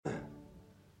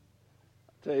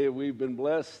Tell you, we've been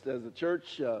blessed as a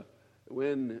church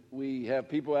when we have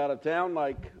people out of town,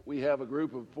 like we have a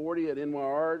group of 40 at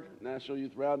NYR, National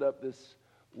Youth Roundup, this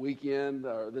weekend,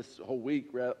 or this whole week,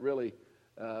 really.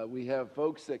 We have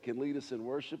folks that can lead us in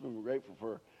worship, and we're grateful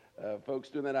for folks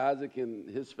doing that. Isaac and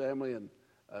his family, and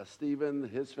Stephen,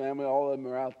 his family, all of them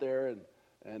are out there,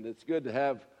 and it's good to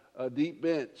have a deep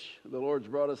bench. The Lord's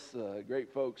brought us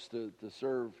great folks to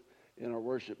serve in our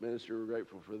worship ministry. We're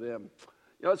grateful for them.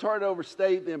 You know, it's hard to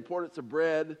overstate the importance of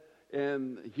bread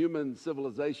in human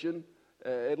civilization,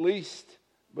 at least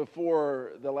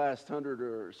before the last 100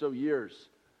 or so years.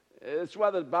 It's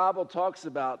why the Bible talks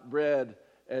about bread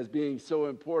as being so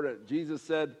important. Jesus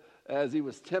said, as he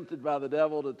was tempted by the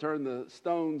devil to turn the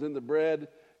stones into bread,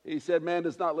 he said, man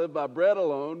does not live by bread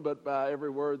alone, but by every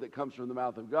word that comes from the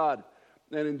mouth of God.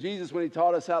 And in Jesus, when he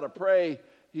taught us how to pray,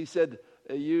 he said,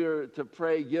 you're to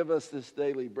pray, give us this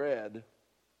daily bread.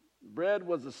 Bread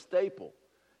was a staple.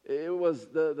 It was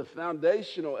the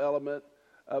foundational element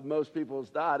of most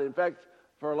people's diet. In fact,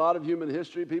 for a lot of human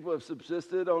history, people have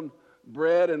subsisted on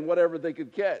bread and whatever they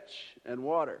could catch and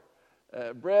water.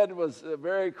 Bread was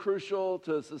very crucial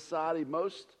to society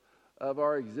most of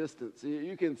our existence.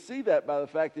 You can see that by the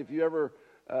fact if you ever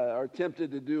are tempted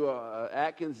to do a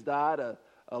Atkins diet,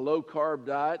 a low-carb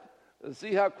diet,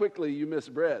 see how quickly you miss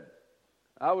bread.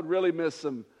 I would really miss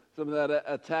some of that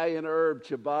Italian herb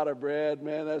ciabatta bread.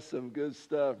 Man, that's some good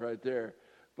stuff right there.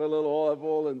 Put a little olive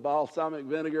oil and balsamic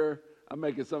vinegar. I'm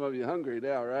making some of you hungry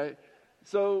now, right?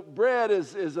 So bread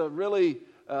is a really,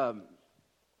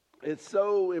 it's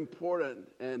so important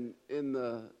and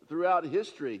throughout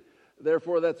history.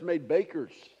 Therefore, that's made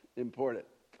bakers important.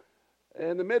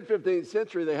 In the mid-15th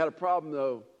century, they had a problem,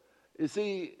 though. You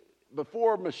see,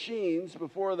 before machines,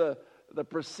 before the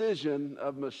precision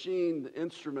of machined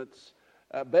instruments,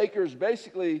 bakers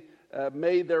basically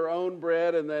made their own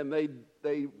bread, and then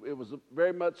it was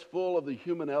very much full of the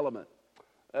human element.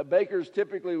 Bakers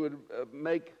typically would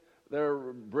make their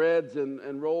breads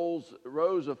and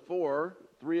rows of 4,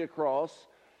 3 across,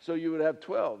 so you would have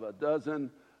 12, a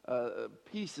dozen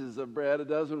pieces of bread, a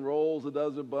dozen rolls, a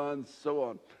dozen buns, so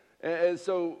on. And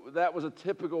so that was a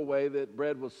typical way that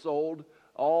bread was sold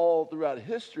all throughout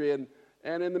history. And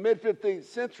in the mid-15th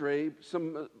century,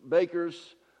 some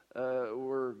bakers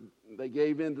they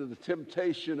gave in to the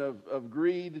temptation of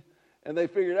greed, and they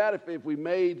figured out if we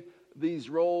made these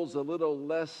rolls a little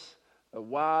less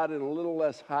wide and a little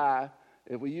less high,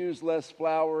 if we used less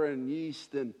flour and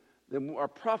yeast, then our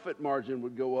profit margin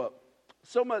would go up.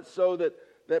 So much so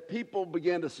that people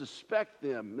began to suspect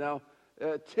them. Now,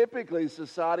 typically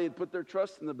society had put their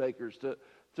trust in the bakers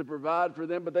to provide for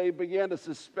them, but they began to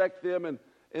suspect them, and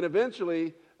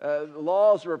eventually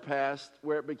laws were passed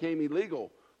where it became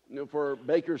illegal, for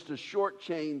bakers to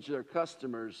shortchange their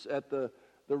customers at the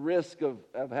risk of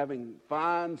having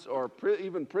fines or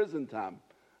even prison time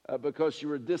because you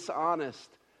were dishonest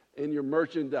in your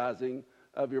merchandising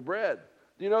of your bread.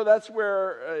 Do you know that's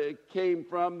where it came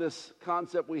from, this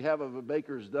concept we have of a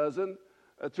baker's dozen?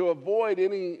 To avoid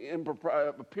any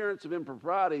appearance of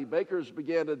impropriety, bakers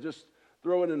began to just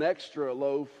throw in an extra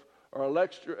loaf or an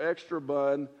extra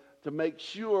bun to make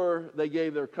sure they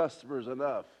gave their customers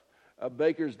enough. A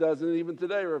baker's dozen, even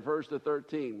today, refers to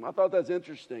 13. I thought that's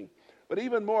interesting. But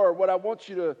even more, what I want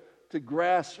you to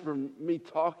grasp from me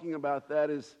talking about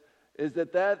that is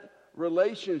that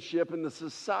relationship in the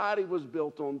society was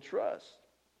built on trust.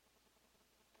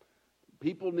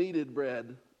 People needed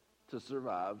bread to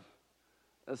survive,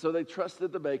 and so they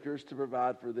trusted the bakers to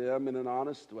provide for them in an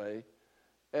honest way,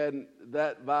 and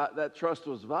that trust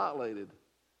was violated.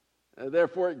 And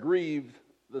therefore, it grieved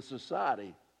the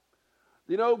society.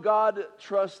 You know, God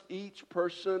trusts each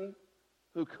person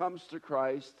who comes to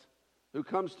Christ, who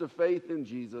comes to faith in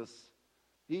Jesus.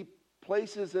 He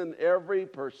places in every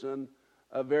person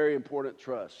a very important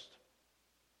trust.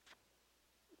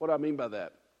 What do I mean by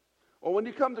that? Well, when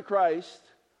you come to Christ,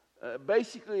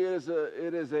 basically it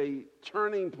is a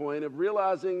turning point of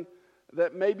realizing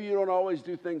that maybe you don't always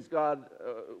do things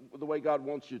the way God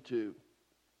wants you to.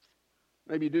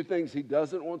 Maybe you do things He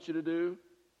doesn't want you to do,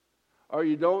 or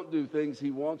you don't do things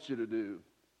He wants you to do.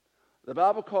 The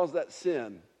Bible calls that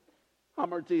sin.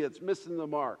 Hamartia, it's missing the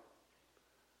mark.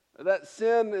 That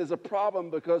sin is a problem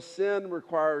because sin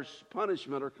requires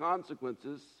punishment or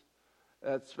consequences.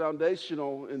 That's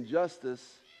foundational in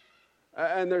justice.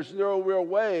 And there's no real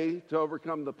way to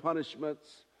overcome the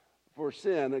punishments for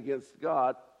sin against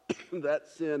God. That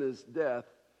sin is death,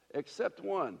 except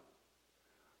one.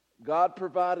 God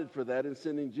provided for that in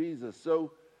sending Jesus.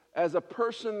 So as a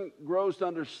person grows to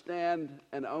understand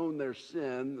and own their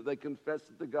sin, they confess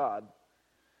it to God.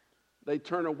 They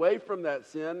turn away from that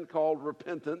sin called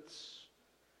repentance,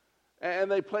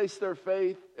 and they place their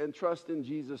faith and trust in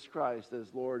Jesus Christ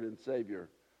as Lord and Savior.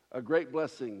 A great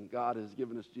blessing God has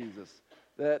given us Jesus,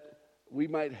 that we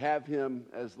might have him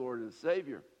as Lord and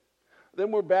Savior.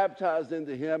 Then we're baptized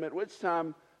into him, at which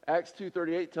time Acts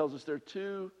 2:38 tells us there are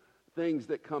two things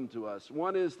that come to us.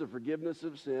 One is the forgiveness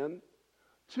of sin.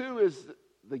 Two is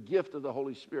the gift of the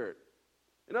Holy Spirit.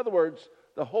 In other words,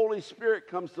 the Holy Spirit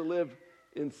comes to live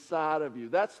inside of you.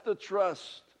 That's the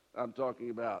trust I'm talking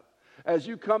about. As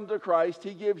you come to Christ,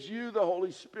 he gives you the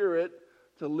Holy Spirit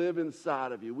to live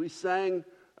inside of you. We sang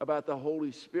about the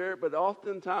Holy Spirit, but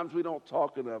oftentimes we don't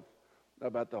talk enough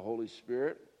about the Holy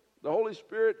Spirit. The Holy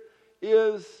Spirit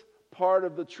is part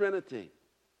of the Trinity.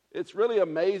 It's really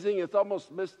amazing. It's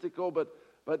almost mystical,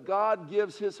 but God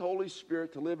gives his Holy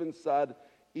Spirit to live inside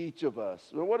each of us.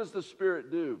 And what does the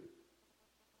Spirit do?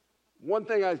 One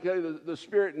thing I tell you, the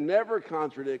Spirit never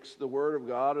contradicts the Word of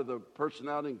God or the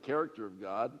personality and character of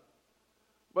God.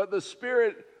 But the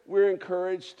Spirit, we're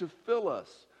encouraged to fill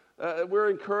us. We're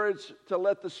encouraged to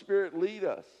let the Spirit lead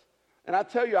us. And I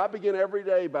tell you, I begin every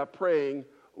day by praying,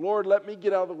 Lord, let me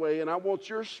get out of the way, and I want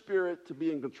your Spirit to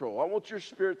be in control. I want your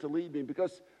Spirit to lead me,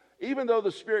 because even though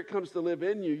the Spirit comes to live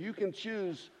in you, you can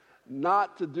choose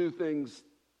not to do things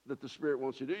that the Spirit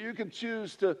wants you to do. You can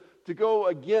choose to go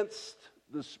against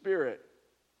the Spirit.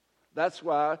 That's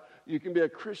why you can be a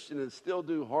Christian and still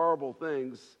do horrible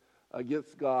things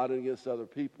against God and against other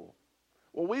people.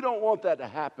 Well, we don't want that to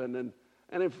happen.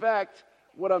 And in fact,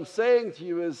 what I'm saying to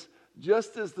you is,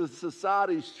 just as the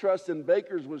society's trust in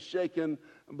bakers was shaken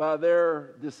by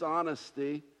their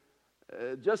dishonesty,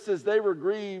 just as they were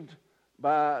grieved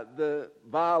by the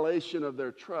violation of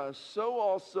their trust, so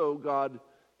also God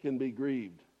can be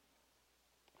grieved.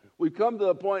 We've come to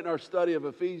the point in our study of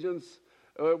Ephesians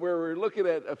where we're looking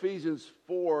at Ephesians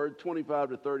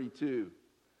 4:25-32.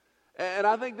 And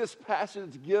I think this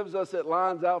passage gives us, it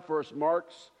lines out for us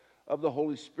marks of the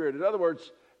Holy Spirit. In other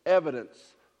words,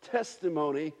 evidence,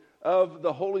 testimony of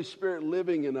the Holy Spirit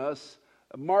living in us,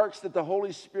 marks that the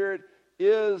Holy Spirit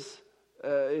is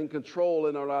in control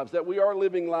in our lives, that we are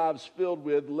living lives filled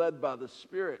with, led by the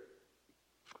Spirit.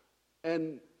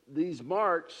 And these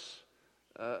marks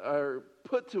are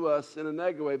put to us in a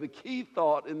negative way. The key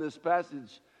thought in this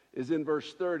passage is in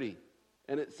verse 30,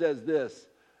 and it says this: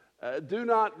 do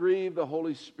not grieve the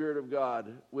Holy Spirit of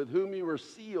God, with whom you were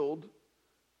sealed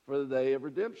for the day of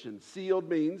redemption. Sealed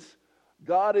means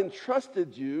God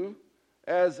entrusted you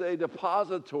as a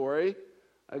depository.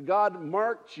 God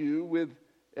marked you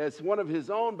as one of his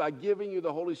own by giving you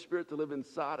the Holy Spirit to live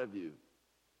inside of you.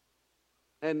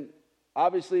 And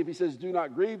obviously, if he says do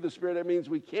not grieve the Spirit, that means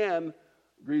we can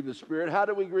grieve the Spirit. How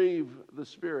do we grieve the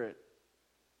Spirit?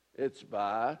 It's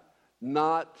by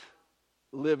not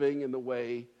living in the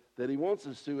way that he wants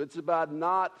us to. It's about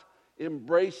not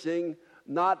embracing,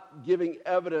 not giving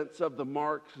evidence of the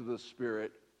marks of the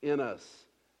Spirit in us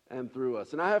and through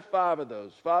us. And I have 5 of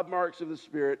those, 5 marks of the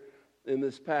Spirit in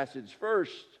this passage.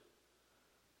 First,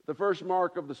 the first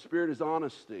mark of the Spirit is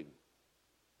honesty.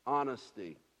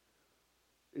 Honesty.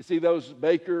 You see, those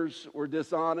bakers were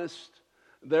dishonest.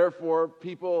 Therefore,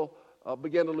 people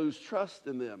began to lose trust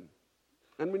in them.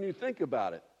 And when you think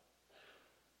about it,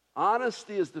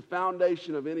 honesty is the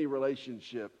foundation of any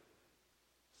relationship.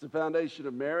 It's the foundation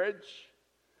of marriage.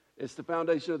 It's the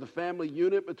foundation of the family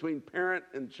unit between parent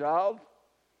and child.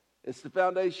 It's the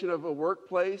foundation of a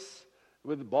workplace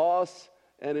with boss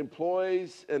and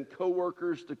employees and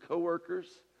coworkers to coworkers.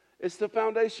 It's the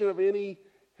foundation of any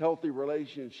healthy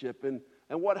relationship. And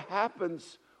what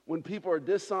happens when people are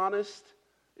dishonest?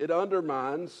 It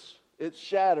undermines, it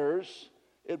shatters,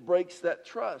 it breaks that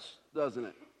trust, doesn't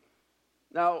it?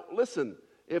 Now, listen,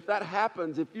 if that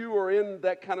happens, if you are in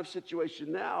that kind of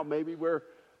situation now, maybe where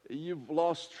you've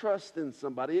lost trust in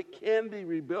somebody, it can be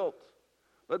rebuilt.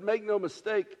 But make no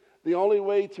mistake, the only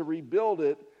way to rebuild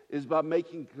it is by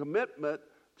making a commitment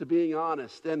to being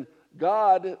honest. And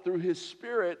God, through his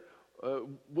Spirit,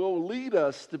 will lead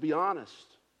us to be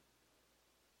honest.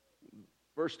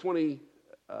 Verse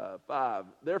 25,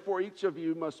 therefore each of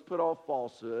you must put off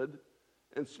falsehood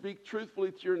and speak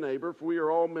truthfully to your neighbor, for we are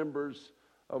all members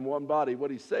of one body.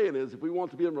 What he's saying is, if we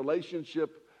want to be in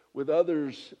relationship with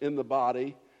others in the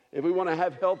body, if we want to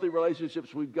have healthy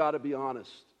relationships, we've got to be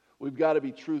honest. We've got to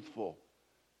be truthful.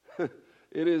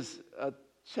 It is a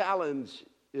challenge,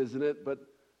 isn't it?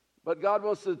 But God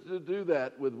wants us to do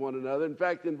that with one another. In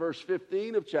fact, in verse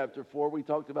 15 of chapter 4, we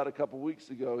talked about a couple weeks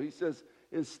ago, he says,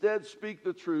 instead speak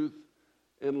the truth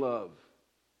in love.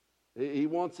 He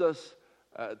wants us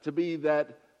to be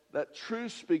that true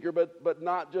speaker, but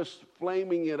not just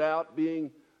flaming it out,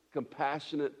 being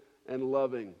compassionate and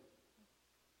loving.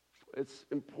 It's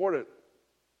important.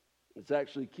 It's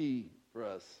actually key for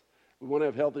us. We want to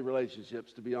have healthy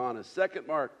relationships, to be honest. Second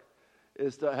mark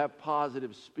is to have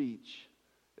positive speech.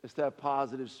 It's to have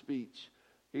positive speech.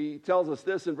 He tells us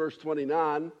this in verse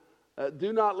 29,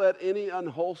 do not let any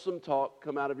unwholesome talk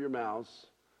come out of your mouths,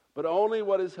 but only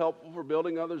what is helpful for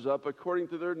building others up according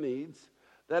to their needs,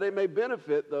 that it may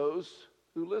benefit those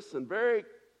who listen. Very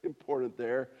important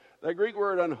there. That Greek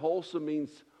word unwholesome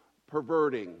means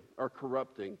perverting or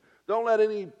corrupting. Don't let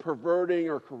any perverting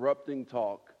or corrupting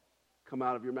talk come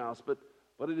out of your mouths. But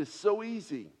it is so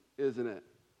easy, isn't it?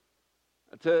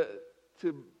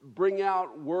 To bring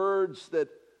out words that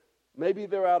maybe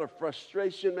they're out of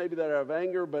frustration, maybe they're out of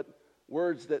anger, but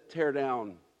words that tear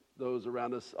down those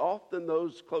around us, often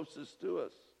those closest to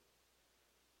us.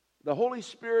 The Holy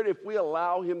Spirit, if we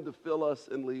allow Him to fill us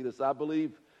and lead us, I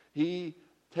believe He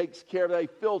takes care of that. He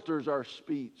filters our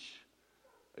speech.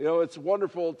 You know, it's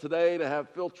wonderful today to have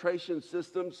filtration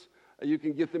systems. You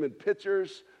can get them in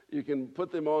pitchers. You can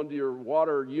put them onto your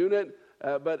water unit.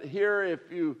 But here, if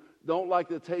you don't like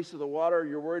the taste of the water,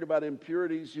 you're worried about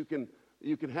impurities, you can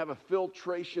have a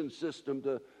filtration system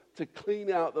to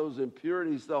clean out those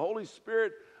impurities. The Holy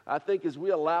Spirit, I think, as we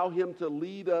allow Him to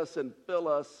lead us and fill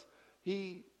us,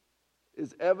 He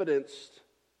is evidenced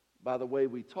by the way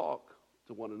we talk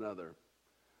to one another.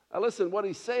 Now listen, what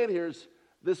He's saying here is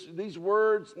these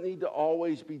words need to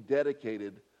always be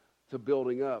dedicated to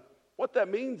building up. What that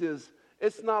means is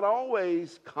it's not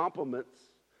always compliments.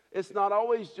 It's not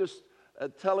always just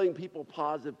telling people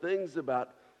positive things about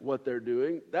what they're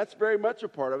doing. That's very much a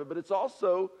part of it, but it's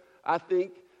also, I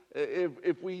think,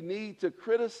 if we need to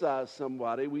criticize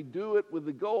somebody, we do it with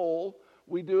the goal,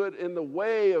 we do it in the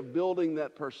way of building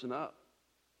that person up.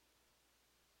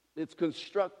 It's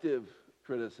constructive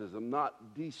criticism,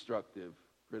 not destructive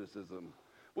criticism.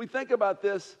 We think about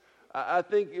this, I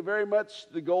think very much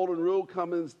the golden rule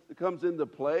comes into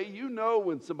play. You know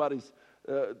when somebody's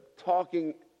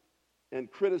talking and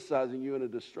criticizing you in a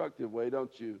destructive way,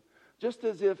 don't you? Just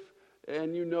as if,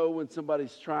 and you know when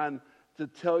somebody's trying to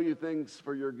tell you things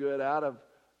for your good out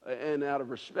of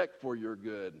respect for your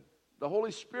good. The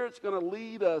Holy Spirit's going to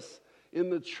lead us in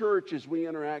the church as we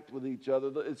interact with each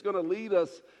other. It's going to lead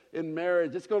us in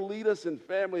marriage. It's going to lead us in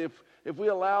family. If we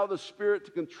allow the Spirit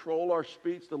to control our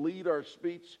speech, to lead our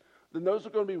speech, then those are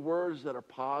going to be words that are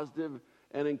positive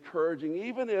and encouraging.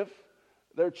 Even if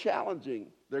they're challenging,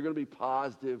 they're going to be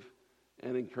positive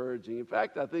and encouraging. In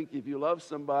fact, I think if you love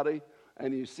somebody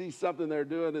and you see something they're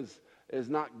doing is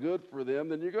not good for them,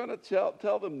 then you're going to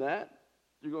tell them that.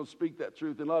 You're going to speak that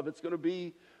truth in love. It's going to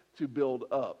be to build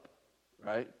up,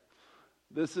 right?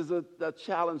 This is a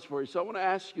challenge for you. So I want to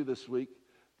ask you this week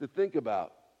to think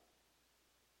about.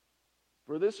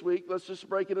 For this week, let's just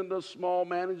break it into a small,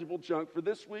 manageable chunk. For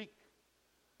this week,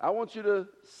 I want you to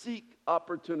seek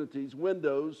opportunities,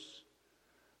 windows,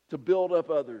 to build up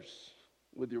others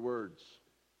with your words.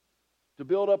 To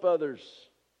build up others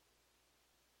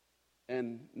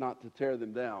and not to tear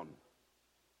them down.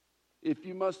 If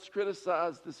you must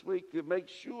criticize this week, make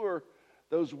sure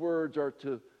those words are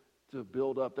to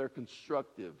build up. They're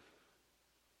constructive.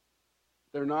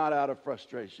 They're not out of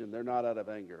frustration. They're not out of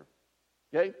anger.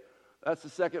 Okay? That's the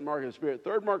second mark of the Spirit.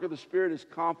 Third mark of the Spirit is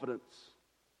confidence.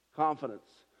 Confidence.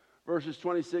 Verses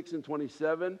 26 and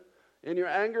 27. In your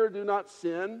anger, do not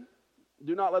sin.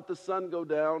 Do not let the sun go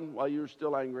down while you're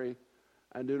still angry.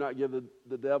 And do not give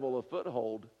the devil a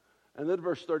foothold. And then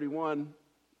verse 31.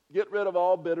 Get rid of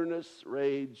all bitterness,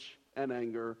 rage, and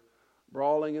anger,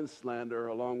 brawling and slander,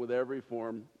 along with every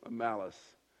form of malice.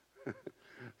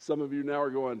 Some of you now are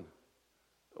going,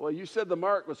 well, you said the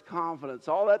mark was confidence.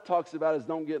 All that talks about is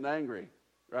don't get angry,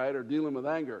 right, or dealing with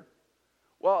anger.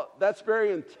 Well, that's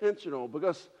very intentional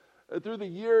because through the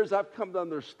years I've come to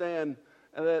understand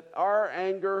that our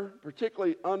anger,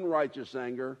 particularly unrighteous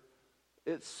anger,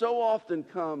 it so often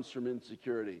comes from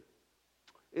insecurity.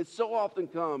 It so often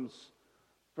comes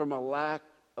from a lack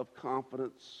of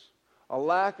confidence, a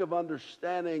lack of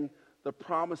understanding the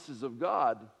promises of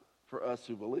God for us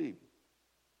who believe.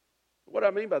 What do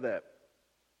I mean by that?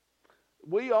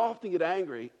 We often get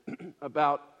angry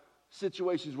about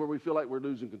situations where we feel like we're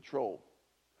losing control.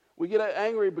 We get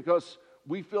angry because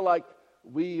we feel like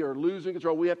we are losing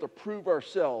control. We have to prove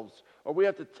ourselves, or we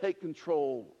have to take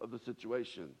control of the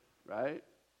situation, right?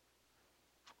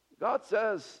 God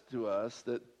says to us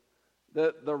that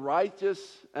the righteous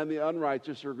and the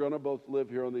unrighteous are going to both live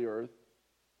here on the earth.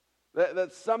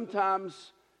 That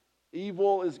sometimes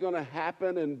evil is going to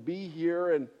happen and be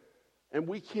here, and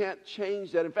we can't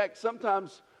change that. In fact,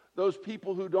 sometimes those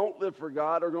people who don't live for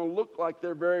God are going to look like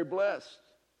they're very blessed.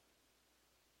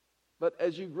 But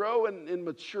as you grow in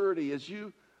maturity, as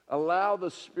you allow the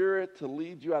Spirit to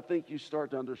lead you, I think you start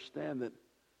to understand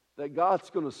that God's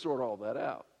going to sort all that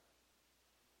out.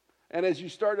 And as you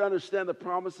start to understand the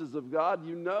promises of God,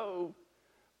 you know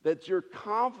that your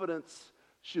confidence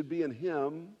should be in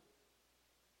Him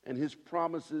and His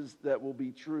promises that will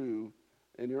be true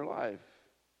in your life.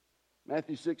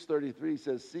 Matthew 6:33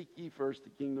 says, "Seek ye first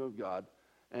the kingdom of God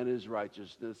and His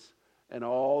righteousness, and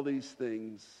all these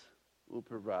things will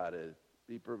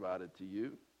be provided to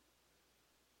you."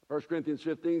 1 Corinthians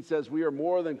 15 says, "We are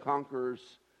more than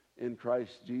conquerors in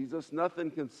Christ Jesus. Nothing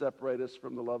can separate us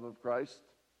from the love of Christ.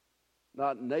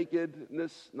 Not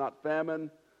nakedness, not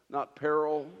famine, not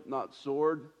peril, not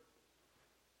sword."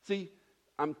 See,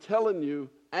 I'm telling you,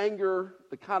 anger,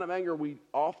 the kind of anger we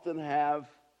often have,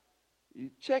 you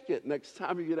check it next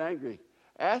time you get angry.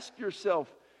 Ask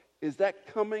yourself, is that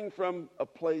coming from a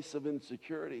place of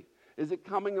insecurity? Is it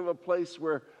coming from a place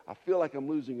where I feel like I'm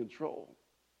losing control?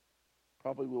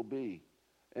 Probably will be.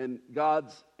 And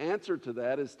God's answer to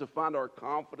that is to find our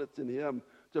confidence in Him,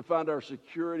 to find our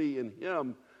security in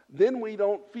Him. Then we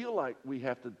don't feel like we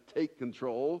have to take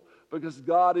control because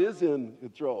God is in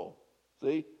control.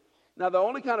 See? Now, the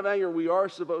only kind of anger we are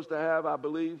supposed to have, I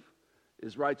believe,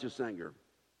 is righteous anger.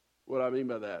 What do I mean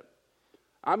by that?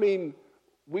 I mean,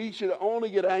 we should only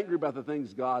get angry about the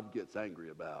things God gets angry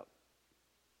about.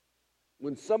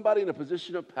 When somebody in a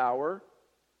position of power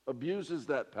abuses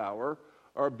that power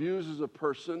or abuses a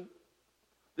person,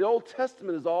 the Old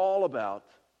Testament is all about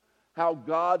how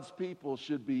God's people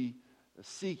should be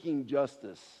seeking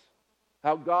justice,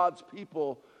 how God's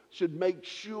people should make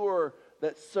sure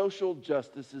that social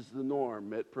justice is the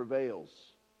norm, it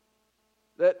prevails,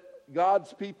 that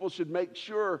God's people should make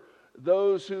sure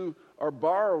those who are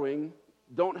borrowing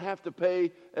don't have to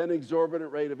pay an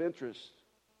exorbitant rate of interest,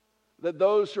 that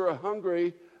those who are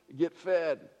hungry get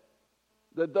fed,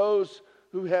 that those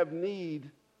who have need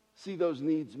see those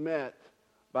needs met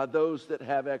by those that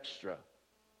have extra.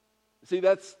 See,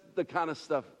 that's the kind of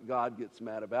stuff God gets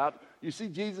mad about. You see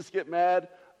Jesus get mad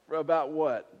about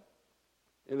what?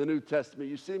 In the New Testament,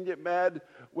 you see Him get mad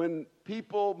when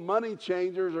people, money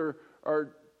changers,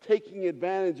 are taking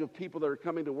advantage of people that are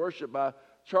coming to worship by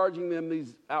charging them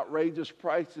these outrageous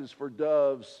prices for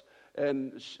doves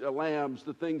and lambs,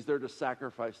 the things they're to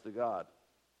sacrifice to God.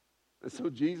 And so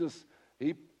Jesus,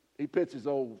 he pits his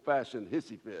old-fashioned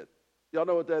hissy fit. Y'all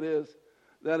know what that is?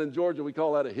 Down in Georgia, we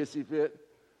call that a hissy fit.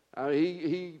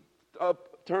 He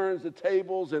upturns the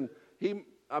tables, and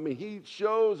he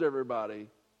shows everybody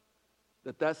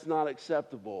that that's not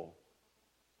acceptable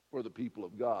for the people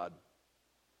of God.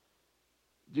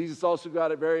 Jesus also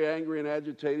got very angry and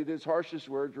agitated. His harshest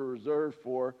words were reserved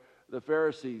for the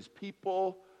Pharisees,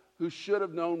 people who should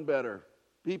have known better,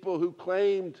 people who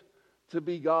claimed to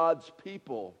be God's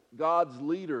people, God's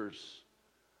leaders,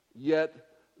 yet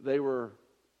they were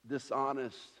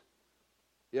dishonest,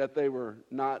 yet they were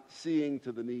not seeing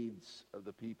to the needs of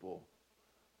the people.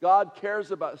 God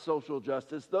cares about social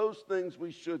justice. Those things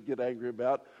we should get angry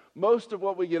about. Most of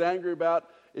what we get angry about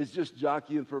is just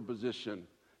jockeying for position.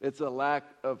 It's a lack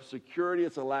of security.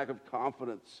 It's a lack of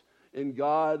confidence in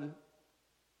God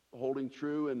holding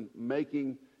true and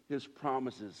making His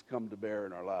promises come to bear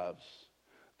in our lives.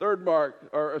 Fourth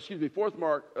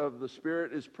mark of the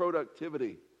Spirit is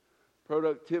productivity.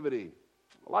 Productivity.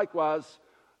 Likewise,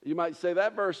 you might say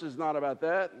that verse is not about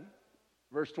that.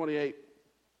 Verse 28.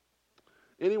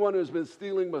 Anyone who has been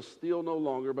stealing must steal no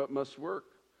longer, but must work,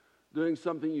 doing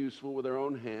something useful with their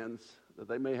own hands, that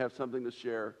they may have something to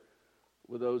share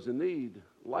with those in need.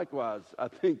 Likewise, I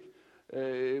think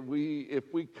if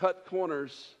we cut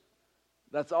corners,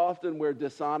 that's often where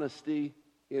dishonesty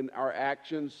in our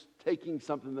actions, taking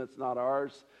something that's not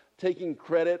ours, taking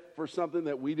credit for something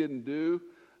that we didn't do,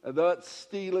 that's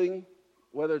stealing,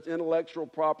 whether it's intellectual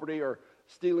property or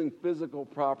stealing physical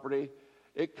property.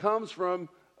 It comes from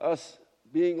us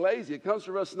being lazy. It comes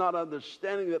from us not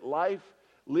understanding that life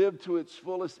lived to its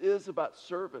fullest is about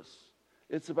service.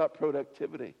 It's about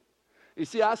productivity. You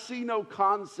see, I see no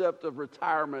concept of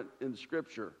retirement in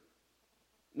Scripture.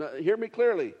 Now, hear me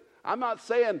clearly. I'm not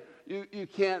saying you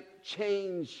can't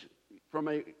change from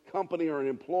a company or an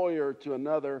employer to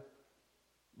another.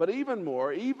 But even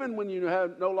more, even when you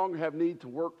no longer have need to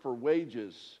work for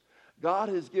wages, God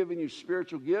has given you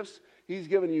spiritual gifts. He's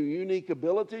given you unique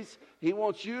abilities. He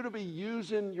wants you to be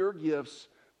using your gifts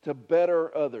to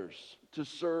better others, to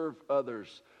serve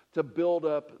others, to build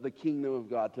up the kingdom of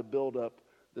God, to build up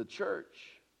the church.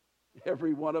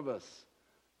 Every one of us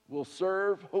will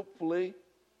serve, hopefully.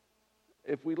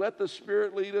 If we let the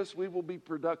Spirit lead us, we will be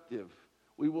productive.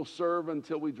 We will serve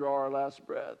until we draw our last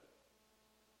breath.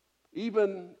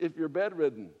 Even if you're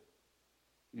bedridden,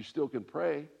 you still can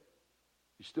pray.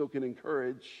 You still can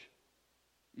encourage.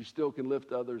 You still can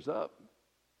lift others up.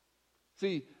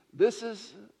 See, this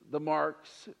is the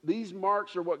marks. These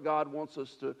marks are what God wants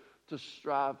us to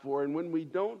strive for. And when we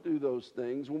don't do those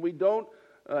things, when we don't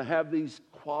have these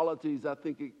qualities, I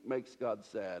think it makes God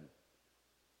sad.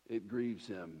 It grieves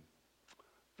him.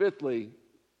 Fifthly,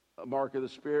 a mark of the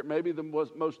Spirit, maybe the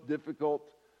most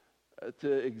difficult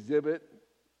to exhibit,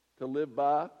 to live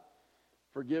by,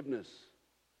 forgiveness.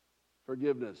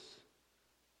 Forgiveness.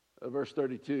 Verse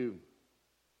 32,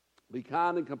 be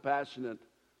kind and compassionate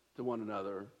to one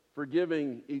another,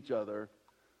 forgiving each other,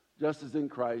 just as in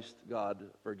Christ God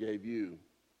forgave you.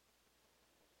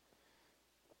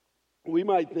 We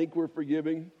might think we're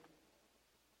forgiving,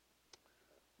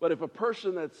 but if a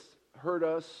person that's hurt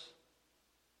us,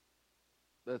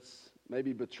 that's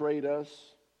maybe betrayed us,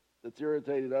 that's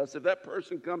irritated us, if that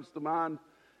person comes to mind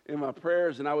in my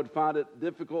prayers and I would find it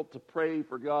difficult to pray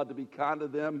for God to be kind to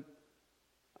them,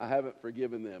 I haven't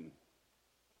forgiven them.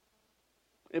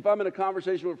 If I'm in a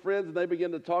conversation with friends and they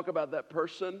begin to talk about that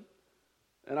person,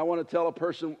 and I want to tell a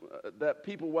person, that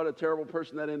people, what a terrible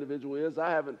person that individual is,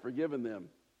 I haven't forgiven them.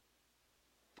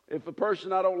 If a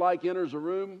person I don't like enters a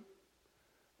room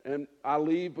and I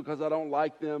leave because I don't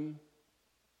like them,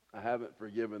 I haven't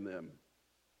forgiven them.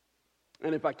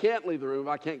 And if I can't leave the room,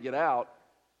 I can't get out,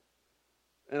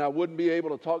 and I wouldn't be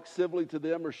able to talk civilly to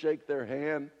them or shake their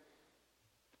hand,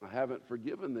 I haven't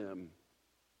forgiven them.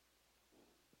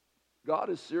 God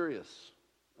is serious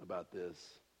about this.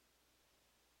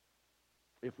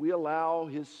 If we allow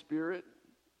His Spirit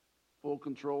full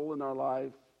control in our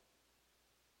life,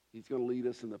 He's going to lead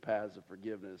us in the paths of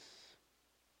forgiveness,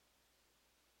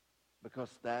 because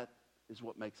that is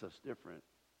what makes us different.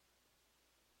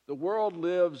 The world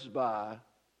lives by,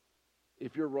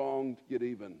 if you're wronged, get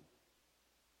even.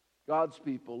 God's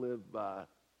people live by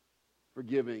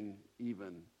forgiving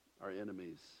even our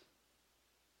enemies.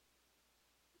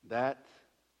 That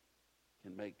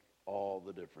can make all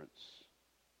the difference,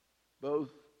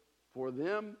 both for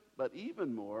them, but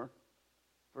even more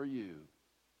for you.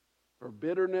 For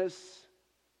bitterness,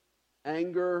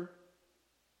 anger,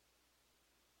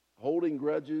 holding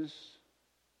grudges,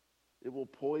 it will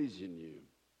poison you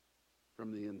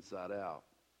from the inside out.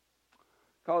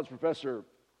 College professor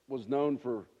was known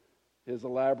for his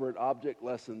elaborate object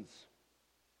lessons.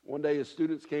 One day his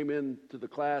students came into the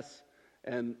class,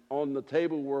 and on the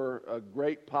table were a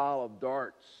great pile of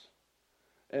darts.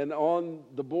 And on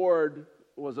the board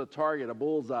was a target, a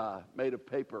bullseye made of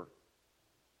paper.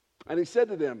 And he said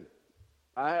to them,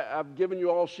 I've given you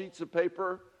all sheets of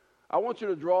paper. I want you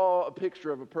to draw a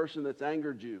picture of a person that's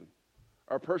angered you,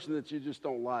 or a person that you just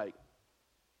don't like.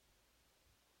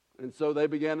 And so they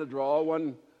began to draw.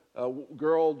 One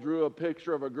girl drew a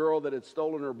picture of a girl that had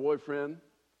stolen her boyfriend.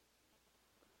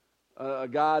 A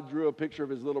guy drew a picture of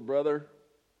his little brother.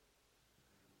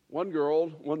 One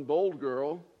bold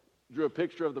girl, drew a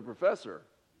picture of the professor.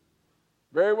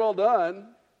 Very well done.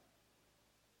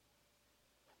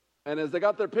 And as they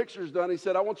got their pictures done, he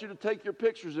said, I want you to take your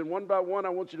pictures, and one by one, I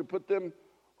want you to put them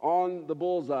on the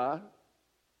bullseye.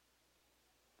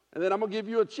 And then I'm going to give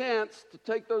you a chance to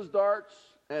take those darts,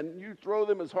 and you throw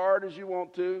them as hard as you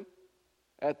want to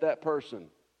at that person.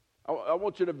 I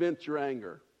want you to vent your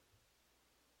anger.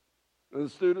 And the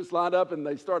students lined up, and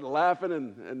they started laughing,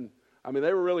 and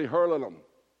they were really hurling them.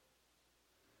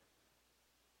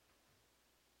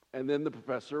 And then the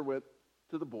professor went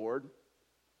to the board,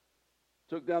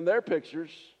 took down their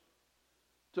pictures,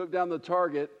 took down the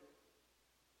target,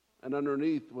 and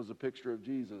underneath was a picture of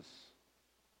Jesus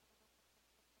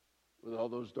with all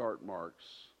those dart marks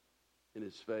in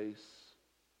his face,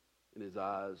 in his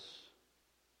eyes.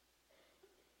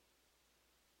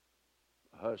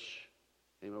 A hush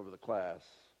came over the class.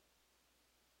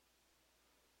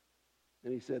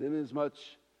 And he said, inasmuch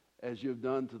as you have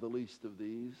done to the least of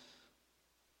these,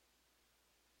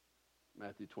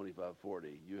 Matthew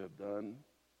 25:40, you have done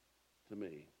to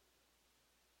me.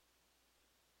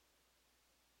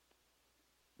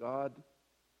 God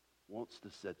wants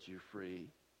to set you free,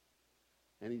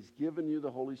 and He's given you the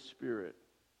Holy Spirit,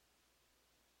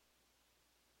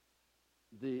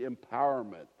 the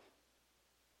empowerment,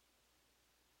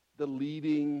 the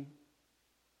leading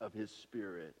of His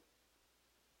Spirit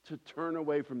to turn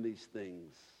away from these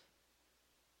things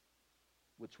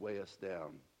which weigh us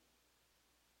down.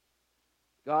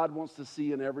 God wants to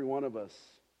see in every one of us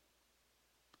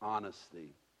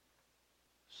honesty,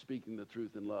 speaking the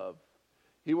truth in love.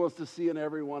 He wants to see in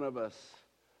every one of us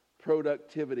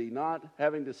productivity, not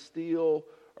having to steal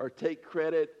or take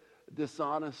credit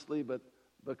dishonestly, but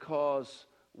because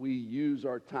we use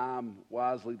our time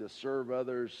wisely to serve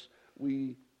others,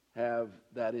 we have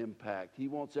that impact. He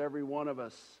wants every one of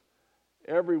us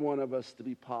to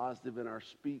be positive in our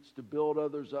speech, to build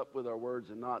others up with our words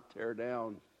and not tear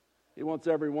down. He wants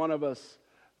every one of us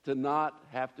to not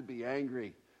have to be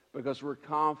angry because we're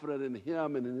confident in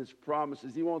Him and in His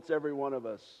promises. He wants every one of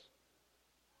us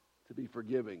to be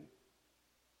forgiving,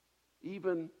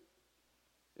 even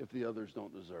if the others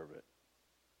don't deserve it.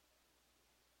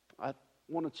 I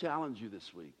want to challenge you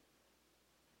this week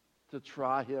to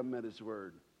try Him at His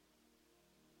Word.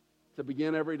 To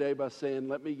begin every day by saying,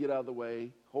 let me get out of the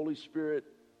way. Holy Spirit,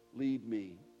 lead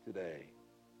me today.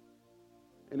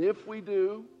 And if we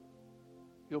do,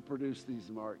 He'll produce these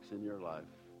marks in your life.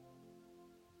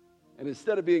 And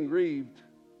instead of being grieved,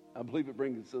 I believe it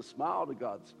brings a smile to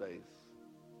God's face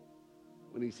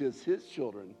when He sees His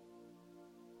children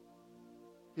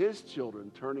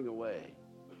turning away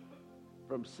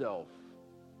from self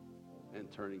and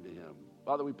turning to Him.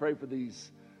 Father, we pray for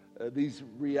these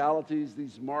realities,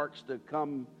 these marks to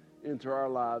come into our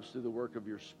lives through the work of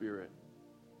your Spirit.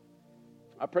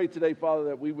 I pray today, Father,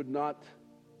 that we would not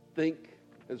think,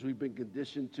 as we've been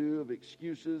conditioned to, of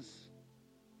excuses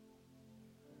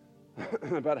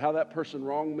about how that person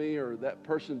wronged me or that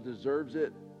person deserves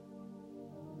it,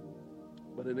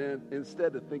 but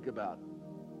instead to think about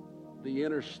the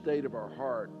inner state of our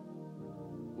heart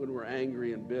when we're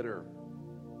angry and bitter,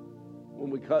 when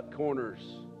we cut corners,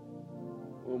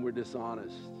 when we're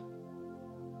dishonest.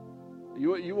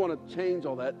 You want to change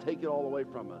all that, take it all away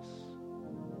from us,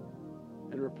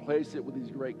 and replace it with these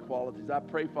great qualities. I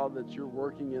pray, Father, that you're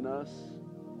working in us,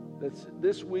 that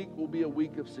this week will be a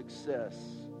week of success,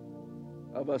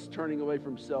 of us turning away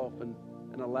from self and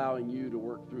allowing you to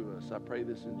work through us. I pray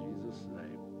this in Jesus' name.